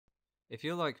If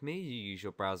you're like me, you use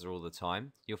your browser all the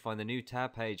time, you'll find the new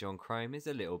tab page on Chrome is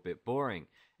a little bit boring.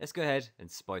 Let's go ahead and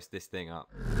spice this thing up.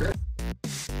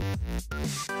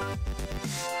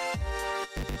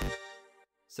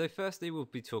 So firstly, we'll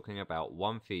be talking about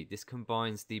OneFeed. This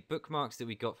combines the bookmarks that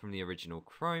we got from the original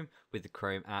Chrome with the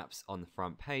Chrome apps on the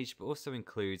front page, but also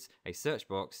includes a search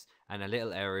box and a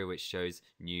little area which shows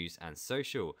news and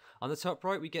social. On the top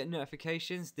right, we get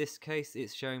notifications. This case,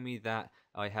 it's showing me that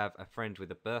I have a friend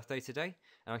with a birthday today,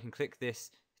 and I can click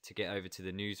this to get over to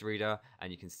the newsreader,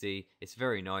 and you can see it's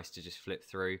very nice to just flip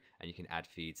through and you can add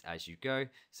feeds as you go.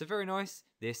 So very nice.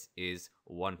 This is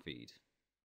OneFeed.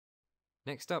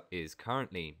 Next up is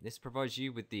Currently. This provides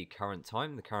you with the current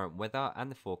time, the current weather, and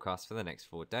the forecast for the next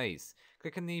 4 days.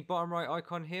 Clicking the bottom right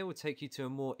icon here will take you to a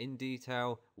more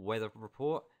in-detail weather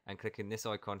report, and clicking this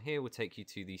icon here will take you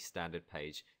to the standard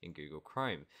page in Google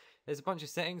Chrome. There's a bunch of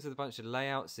settings with a bunch of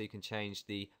layouts, so you can change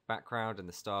the background and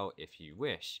the style if you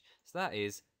wish. So that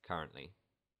is Currently.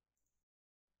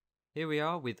 Here we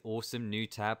are with awesome new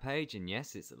tab page, and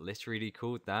yes, it's literally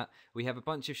called that. We have a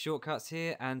bunch of shortcuts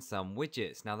here and some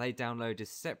widgets. Now they download as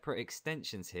separate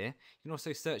extensions here. You can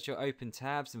also search your open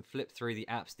tabs and flip through the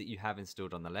apps that you have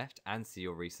installed on the left and see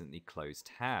your recently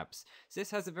closed tabs. So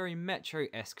this has a very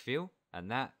Metro-esque feel, and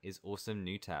that is awesome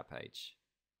new tab page.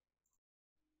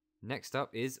 Next up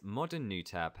is Modern New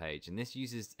Tab page, and this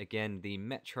uses again the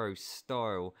Metro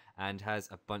style and has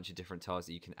a bunch of different tiles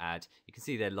that you can add. You can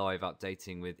see they're live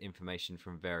updating with information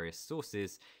from various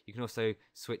sources. You can also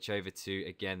switch over to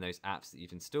again those apps that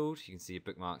you've installed. You can see your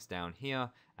bookmarks down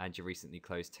here and your recently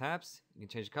closed tabs. You can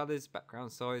change the colors,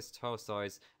 background size, tile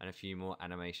size, and a few more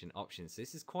animation options. So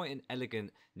this is quite an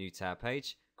elegant new tab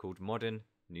page called Modern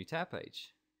New Tab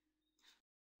page.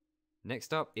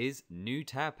 Next up is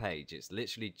NewTabK page. It's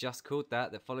literally just called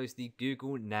that follows the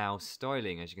Google Now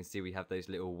styling. As you can see, we have those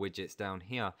little widgets down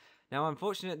here. Now,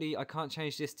 unfortunately, I can't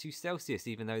change this to Celsius,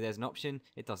 even though there's an option.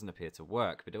 It doesn't appear to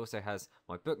work, but it also has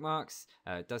my bookmarks.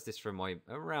 It does this from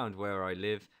around where I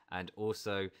live, and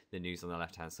also the news on the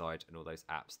left-hand side and all those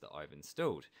apps that I've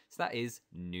installed. So that is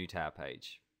NewTabK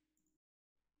page.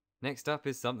 Next up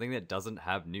is something that doesn't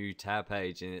have new tab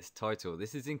page in its title.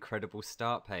 This is Incredible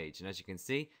Start page, and as you can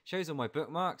see, shows all my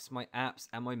bookmarks, my apps,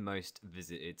 and my most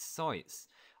visited sites.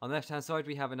 On the left hand side,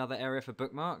 we have another area for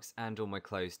bookmarks and all my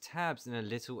closed tabs, and a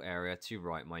little area to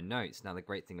write my notes. Now the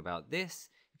great thing about this,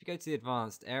 if you go to the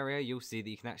advanced area, you'll see that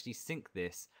you can actually sync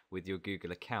this with your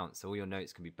Google account, so all your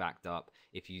notes can be backed up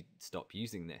if you stop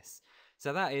using this.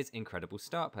 So that is Incredible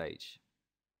Start page.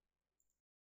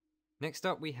 Next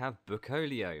up we have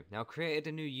BucoLeo. Now I created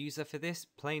a new user for this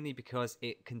plainly because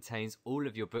it contains all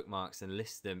of your bookmarks and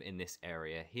lists them in this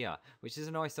area here, which is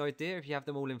a nice idea. If you have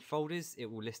them all in folders, it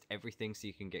will list everything so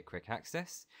you can get quick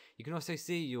access. You can also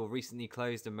see your recently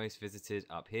closed and most visited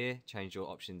up here, change your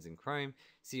options in Chrome,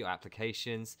 see your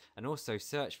applications, and also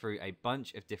search through a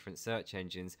bunch of different search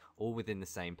engines all within the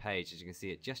same page. As you can see,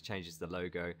 it just changes the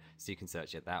logo so you can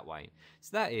search it that way.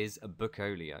 So that is a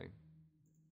BucoLeo.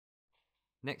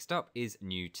 Next up is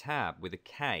NewTab with a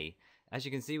K. As you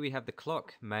can see, we have the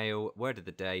clock, mail, word of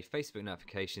the day, Facebook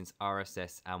notifications,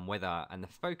 RSS, and weather, and the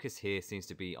focus here seems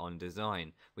to be on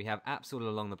design. We have apps all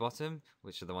along the bottom,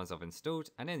 which are the ones I've installed,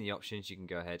 and in the options you can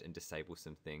go ahead and disable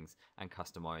some things and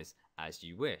customize as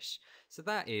you wish. So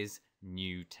that is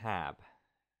NewTab.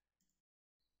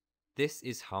 This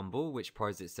is Humble, which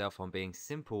prides itself on being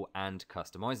simple and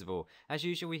customizable. As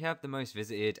usual, we have the most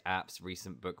visited apps,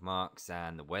 recent bookmarks,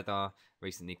 and the weather,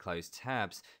 recently closed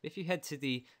tabs. If you head to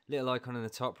the little icon in the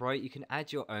top right, you can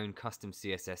add your own custom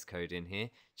CSS code in here,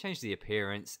 change the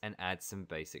appearance, and add some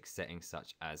basic settings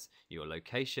such as your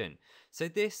location. So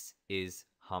this is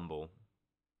Humble.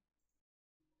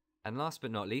 And last but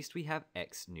not least, we have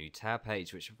NewTabK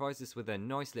page, which provides us with a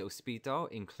nice little speed dial,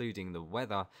 including the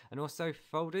weather, and also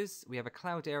folders. We have a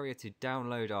cloud area to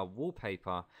download our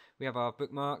wallpaper. We have our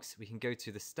bookmarks. We can go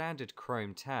to the standard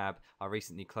Chrome tab, our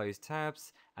recently closed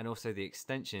tabs, and also the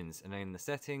extensions. And in the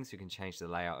settings, we can change the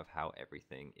layout of how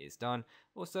everything is done.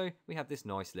 Also, we have this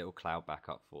nice little cloud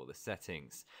backup for the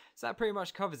settings. So that pretty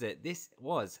much covers it. This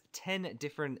was 10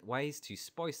 different ways to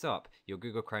spice up your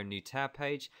Google Chrome NewTabK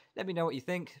page. Let me know what you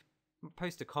think.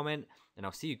 Post a comment, and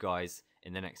I'll see you guys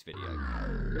in the next video.